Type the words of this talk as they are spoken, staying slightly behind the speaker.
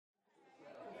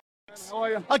How are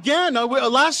you? Again,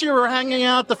 last year we were hanging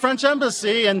out at the French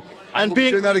embassy and We'll be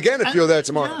being doing that again if you're there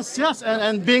tomorrow. Yes,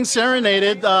 and being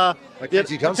serenaded.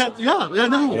 Katie Thompson? Yeah,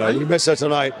 no. Yeah, you missed her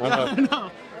tonight. I know. I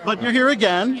know. But you're here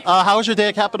again. How was your day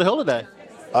at Capitol Hill today?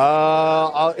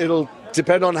 It'll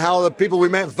depend on how the people we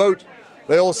met vote.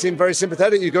 They all seem very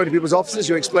sympathetic. You go to people's offices,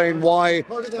 you explain why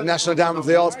the National Endowment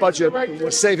for the Arts budget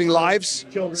is saving lives,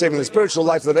 saving the spiritual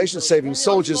life of the nation, saving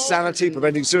soldiers' sanity,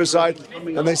 preventing suicide,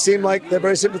 and they seem like they're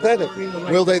very sympathetic.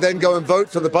 Will they then go and vote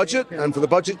for the budget and for the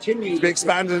budget to be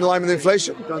expanded in line with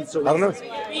inflation? I don't know.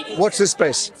 Watch this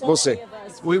space. We'll see.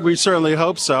 We certainly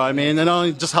hope so. I mean, it not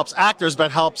only just helps actors,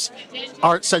 but helps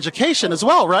arts education as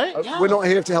well, right? We're not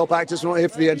here to help actors. We're not here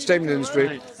for the entertainment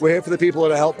industry. We're here for the people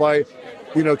that are helped by,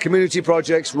 community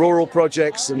projects, rural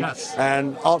projects,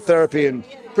 and art therapy in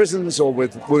prisons or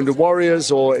with wounded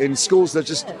warriors or in schools that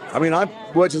just. I mean, I've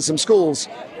worked in some schools,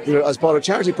 as part of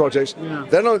charity projects. Yeah.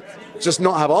 They don't just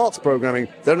not have arts programming.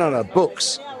 They don't have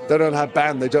books. They don't have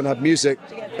band. They don't have music.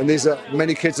 And these are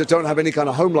many kids that don't have any kind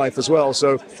of home life as well.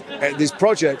 So these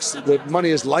projects, the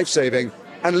money is life-saving.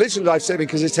 And literally life-saving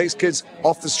because it takes kids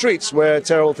off the streets where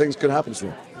terrible things can happen to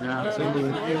them. Yeah,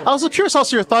 absolutely. I was curious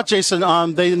also your thought, Jason.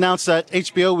 They announced that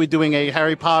HBO will be doing a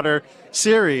Harry Potter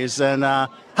series. And how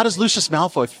does Lucius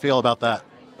Malfoy feel about that?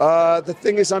 The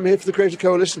thing is, I'm here for the Creative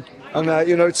Coalition. And,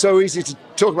 it's so easy to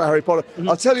talk about Harry Potter. Mm-hmm.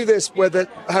 I'll tell you this, where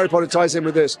Harry Potter ties in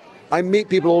with this. I meet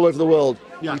people all over the world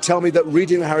who tell me that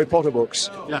reading the Harry Potter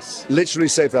books literally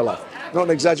saved their life. Not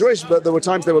an exaggeration, but there were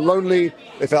times they were lonely,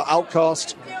 they felt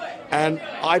outcast. And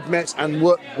I've met and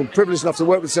been privileged enough to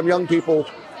work with some young people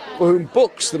for whom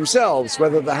books themselves,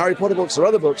 whether the Harry Potter books or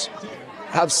other books,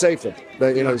 have saved them.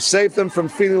 They, saved them from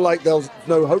feeling like there's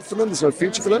no hope for them, there's no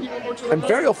future for them. And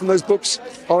very often those books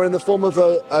are in the form of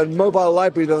a mobile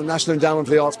library that the National Endowment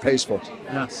for the Arts pays for.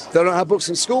 Yes. They don't have books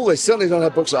in school, they certainly don't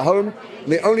have books at home.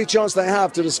 And the only chance they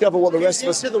have to discover what the rest of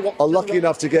us are lucky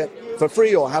enough to get for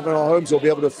free or have in our homes or be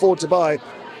able to afford to buy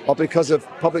are because of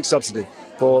public subsidy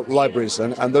for libraries.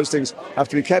 And those things have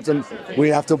to be kept. And we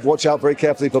have to watch out very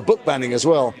carefully for book banning as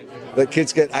well, that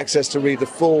kids get access to read the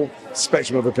full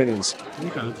spectrum of opinions.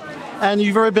 Okay. And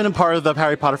you've already been a part of the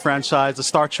Harry Potter franchise, the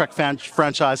Star Trek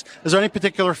franchise. Is there any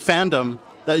particular fandom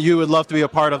that you would love to be a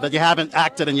part of that you haven't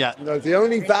acted in yet? No, the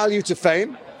only value to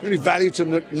fame, the only value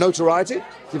to notoriety,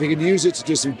 is if you can use it to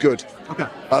do some good. Okay.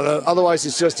 Otherwise,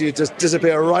 it's just you just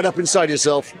disappear right up inside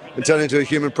yourself and turn into a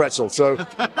human pretzel. So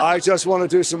I just want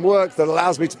to do some work that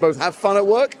allows me to both have fun at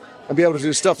work and be able to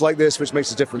do stuff like this, which makes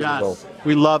a difference in the world.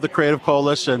 We love the Creative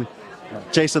Coalition.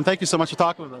 Jason, thank you so much for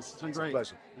talking with us. It's been great.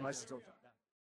 It's a pleasure. Nice to talk to you.